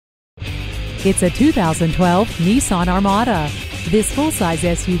It's a 2012 Nissan Armada. This full-size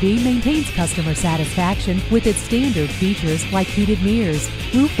SUV maintains customer satisfaction with its standard features like heated mirrors,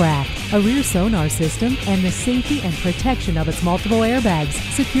 roof rack, a rear sonar system, and the safety and protection of its multiple airbags,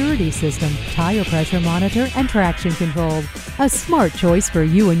 security system, tire pressure monitor, and traction control. A smart choice for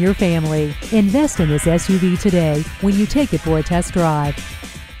you and your family. Invest in this SUV today when you take it for a test drive.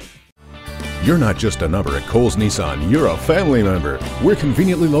 You're not just a number at Coles Nissan, you're a family member. We're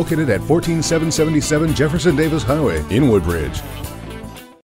conveniently located at 14777 Jefferson Davis Highway in Woodbridge.